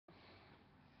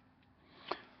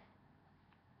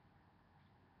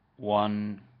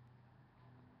One,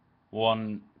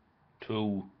 one,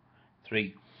 two,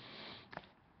 three.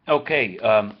 Okay,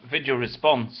 video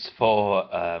response for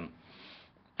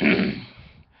the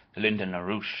Lyndon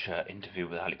LaRouche interview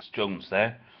with Alex Jones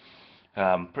there.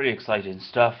 Pretty exciting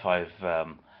stuff. I've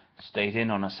stayed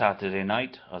in on a Saturday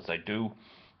night, as I do,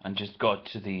 and just got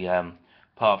to the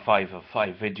part 5 of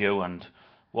 5 video and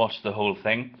watched the whole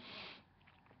thing.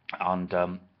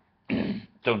 And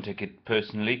don't take it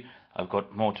personally. I've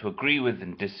got more to agree with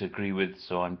than disagree with,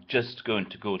 so I'm just going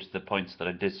to go to the points that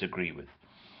I disagree with.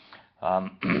 Now,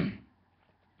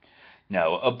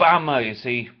 Obama, you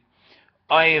see,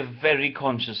 I have very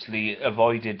consciously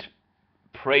avoided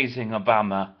praising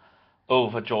Obama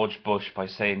over George Bush by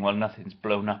saying, well, nothing's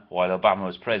blown up while Obama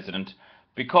was president,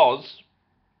 because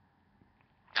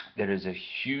there is a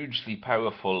hugely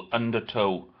powerful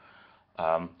undertow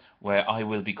where I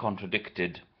will be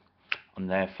contradicted, and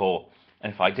therefore,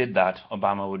 if I did that,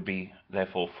 Obama would be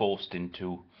therefore forced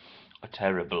into a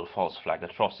terrible false flag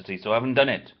atrocity. So I haven't done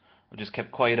it. I've just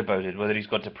kept quiet about it. Whether he's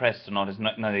got depressed or not is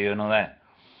neither here nor there.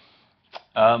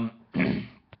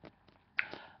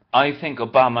 I think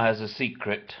Obama has a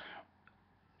secret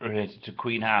related to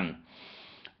Queen Anne.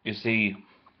 You see,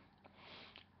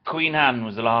 Queen Anne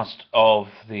was the last of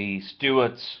the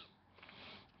Stuarts,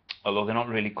 although they're not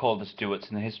really called the Stuarts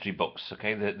in the history books.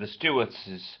 Okay, the Stuarts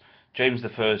is James I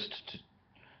to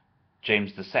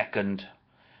James II,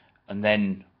 and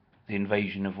then the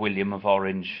invasion of William of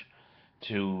Orange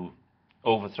to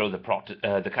overthrow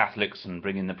the Catholics and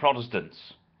bring in the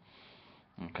Protestants.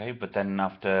 Okay, but then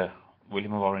after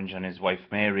William of Orange and his wife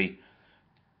Mary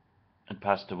had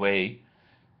passed away,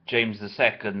 James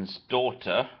II's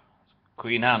daughter,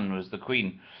 Queen Anne, was the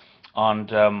queen,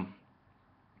 and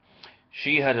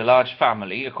she had a large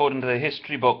family. According to the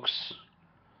history books,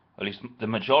 at least the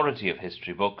majority of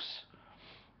history books,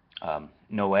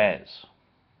 no heirs,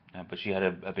 but she had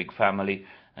a big family,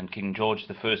 and King George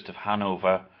I of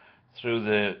Hanover threw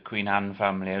the Queen Anne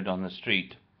family out on the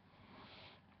street,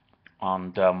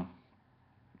 and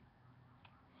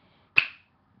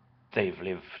they've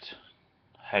lived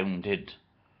hounded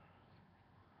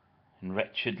and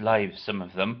wretched lives, some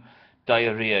of them.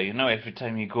 Diarrhea, you know, every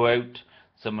time you go out,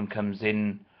 someone comes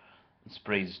in and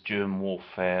sprays germ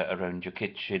warfare around your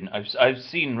kitchen. I've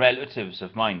seen relatives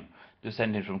of mine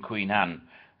descended from Queen Anne,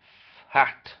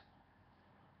 fat,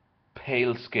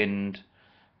 pale-skinned,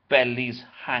 bellies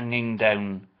hanging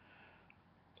down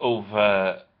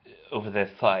over their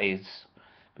thighs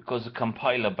because of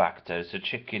Campylobacter. It's a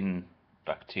chicken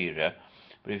bacteria,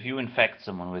 but if you infect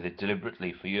someone with it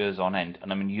deliberately for years on end,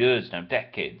 and I mean years now,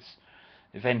 decades,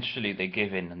 eventually they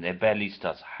give in and their belly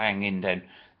starts hanging down.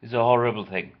 It's a horrible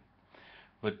thing.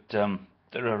 But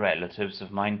there are relatives of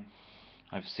mine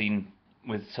I've seen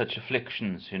with such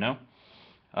afflictions, you know.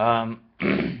 Of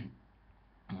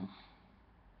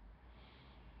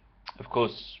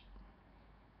course,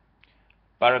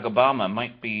 Barack Obama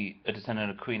might be a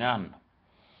descendant of Queen Anne.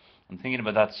 I'm thinking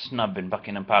about that snub in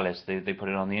Buckingham Palace. They put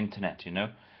it on the internet, you know.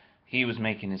 He was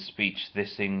making his speech,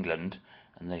 This England,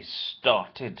 and they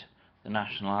started the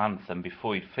national anthem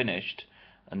before he'd finished,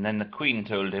 and then the Queen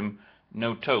told him,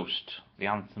 no toast, the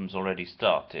anthem's already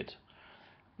started.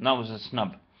 And that was a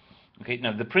snub. Okay,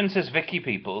 now the Princess Vicky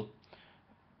people,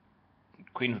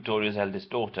 Queen Victoria's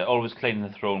eldest daughter, always claim the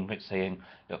throne, saying,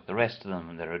 look, the rest of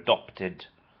them, they're adopted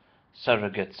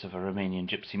surrogates of a Romanian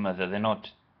gypsy mother. They're not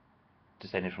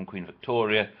descended from Queen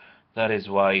Victoria. That is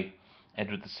why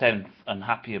Edward VII,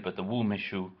 unhappy about the womb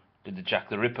issue, did the Jack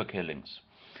the Ripper killings.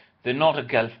 They're not a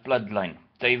Guelph bloodline.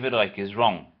 David Icke is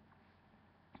wrong.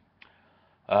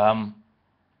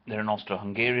 They're an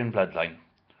Austro-Hungarian bloodline.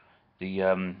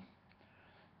 The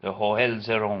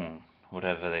Hohenzollern,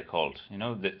 whatever they're called. You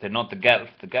know, they're not the Guelph.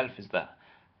 The Guelph is the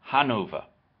Hanover.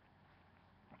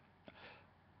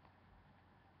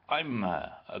 I'm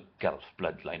a Guelph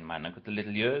bloodline man. I've got the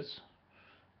little ears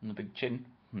and the big chin.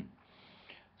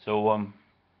 So,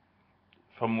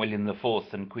 from William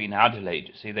IV and Queen Adelaide,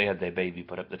 you see, they had their baby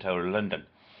put up the Tower of London.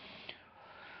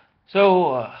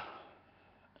 So,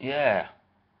 yeah,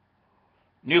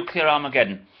 nuclear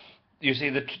Armageddon. You see,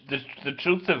 the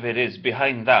truth of it is,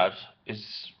 behind that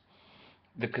is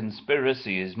the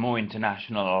conspiracy is more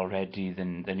international already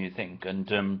than you think,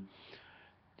 and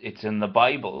it's in the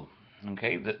Bible.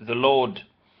 Okay, the Lord.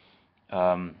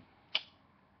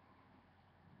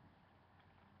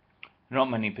 Not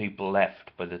many people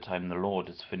left by the time the Lord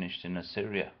is finished in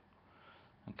Assyria.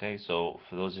 Okay, so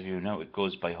for those of you who know, it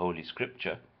goes by Holy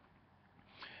Scripture.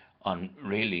 And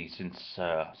really, since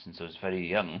I was very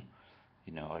young,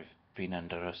 you know, I've been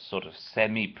under a sort of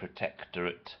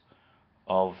semi-protectorate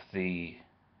of the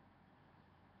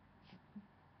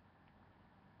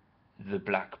the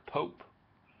Black Pope.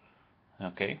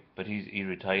 Okay, but he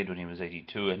retired when he was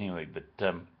 82 anyway. But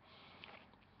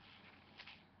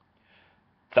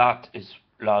that is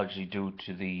largely due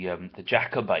to the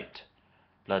Jacobite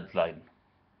bloodline,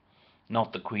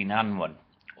 not the Queen Anne one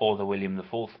or the William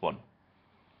IV one.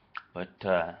 But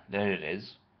there it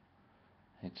is.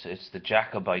 It's the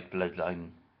Jacobite bloodline,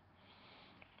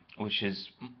 which is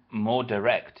more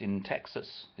direct in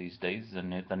Texas these days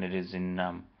than it is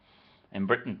in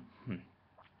Britain.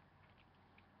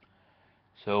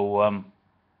 So,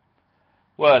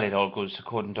 well, it all goes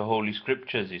according to Holy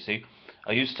Scriptures, you see.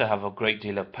 I used to have a great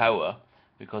deal of power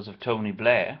because of Tony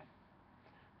Blair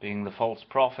being the false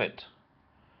prophet.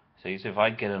 See, so if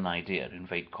I get an idea,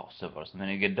 invade Kosovo, and then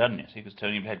it get done, you see, because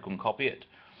Tony Blair couldn't copy it.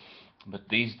 But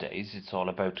these days, it's all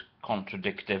about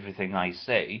contradict everything I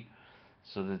say,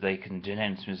 so that they can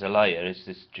denounce me as a liar. It's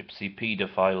this gypsy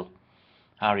paedophile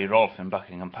Harry Rolfe in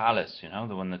Buckingham Palace, you know,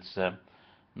 the one that's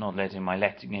not letting my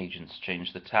letting agents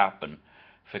change the tap and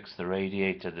fix the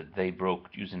radiator that they broke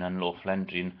using unlawful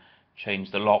entry and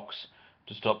change the locks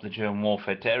to stop the germ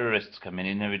warfare terrorists coming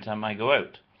in every time I go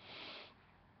out.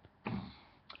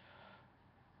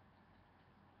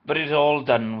 But it's all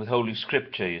done with Holy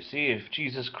Scripture, you see. If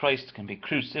Jesus Christ can be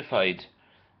crucified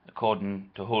according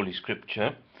to Holy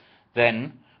Scripture,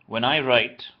 then when I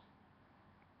write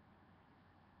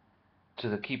to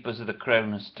the keepers of the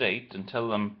Crown Estate and tell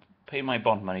them, pay my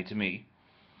bond money to me,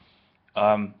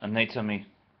 and they tell me,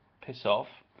 piss off,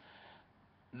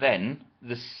 then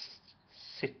the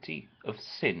city of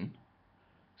sin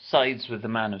sides with the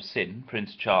man of sin,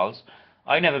 Prince Charles.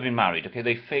 I've never been married, okay?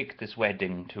 They faked this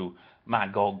wedding to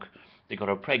Magog. They got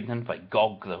her pregnant by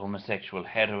Gog, the homosexual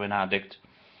heroin addict.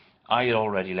 I had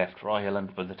already left for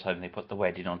Ireland by the time they put the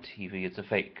wedding on TV. It's a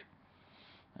fake.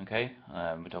 Okay?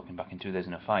 We're talking back in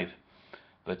 2005.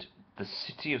 But the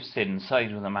city of sin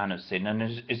sides with the man of sin and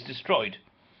is destroyed.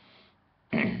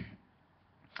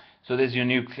 So there's your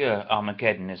nuclear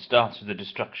Armageddon. It starts with the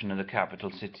destruction of the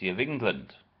capital city of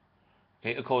England.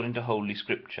 Okay? According to Holy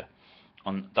Scripture.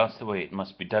 And that's the way it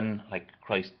must be done. Like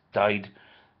Christ died,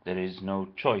 there is no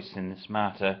choice in this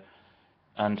matter.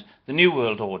 And the New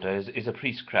World Order is a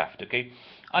priestcraft, okay?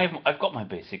 I've got my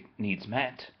basic needs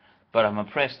met, but I'm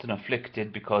oppressed and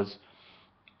afflicted because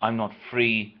I'm not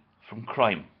free from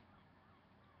crime.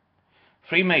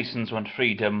 Freemasons want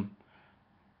freedom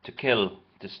to kill,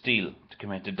 to steal, to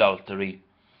commit adultery,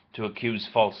 to accuse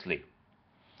falsely.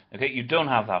 Okay, you don't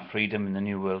have that freedom in the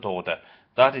New World Order.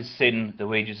 That is sin. The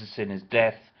wages of sin is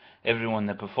death. Everyone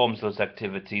that performs those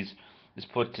activities is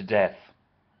put to death.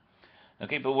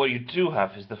 Okay, but what you do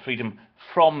have is the freedom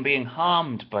from being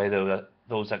harmed by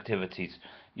those activities.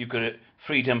 You've got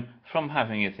freedom from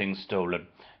having your things stolen.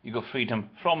 You've got freedom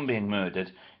from being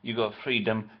murdered. You've got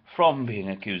freedom from being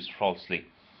accused falsely.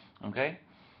 Okay?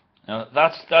 Now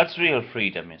that's real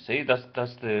freedom, you see.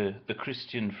 That's the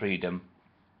Christian freedom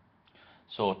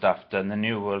sought after, and the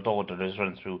New World Order is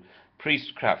run through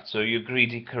priestcraft. So you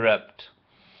greedy, corrupt,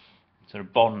 sort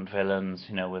of Bond villains,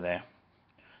 you know, with their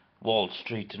Wall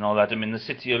Street and all that. I mean, the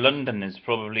City of London has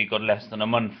probably got less than a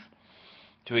month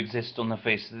to exist on the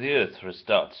face of the earth for a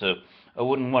start, so I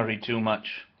wouldn't worry too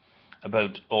much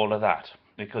about all of that,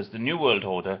 because the New World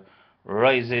Order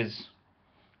rises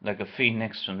like a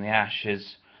phoenix from the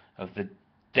ashes of the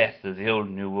death of the old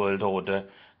New World Order,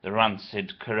 the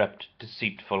rancid, corrupt,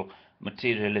 deceitful,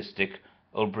 materialistic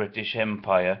old British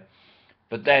Empire.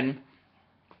 But then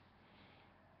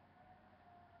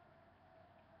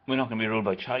we're not going to be ruled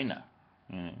by China.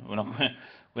 We're not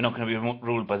going to be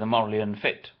ruled by the morally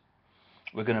unfit.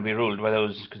 We're going to be ruled by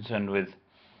those concerned with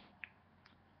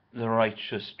the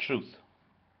righteous truth.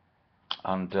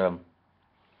 And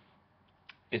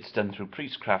it's done through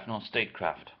priestcraft, not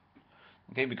statecraft.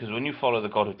 Okay, because when you follow the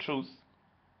God of truth,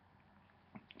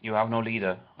 you have no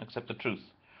leader except the truth.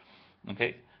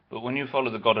 Okay, but when you follow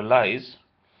the God of lies,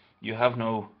 you have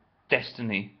no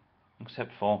destiny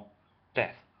except for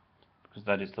death, because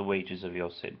that is the wages of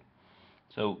your sin.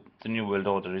 So the New World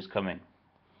Order is coming.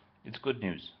 It's good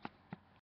news.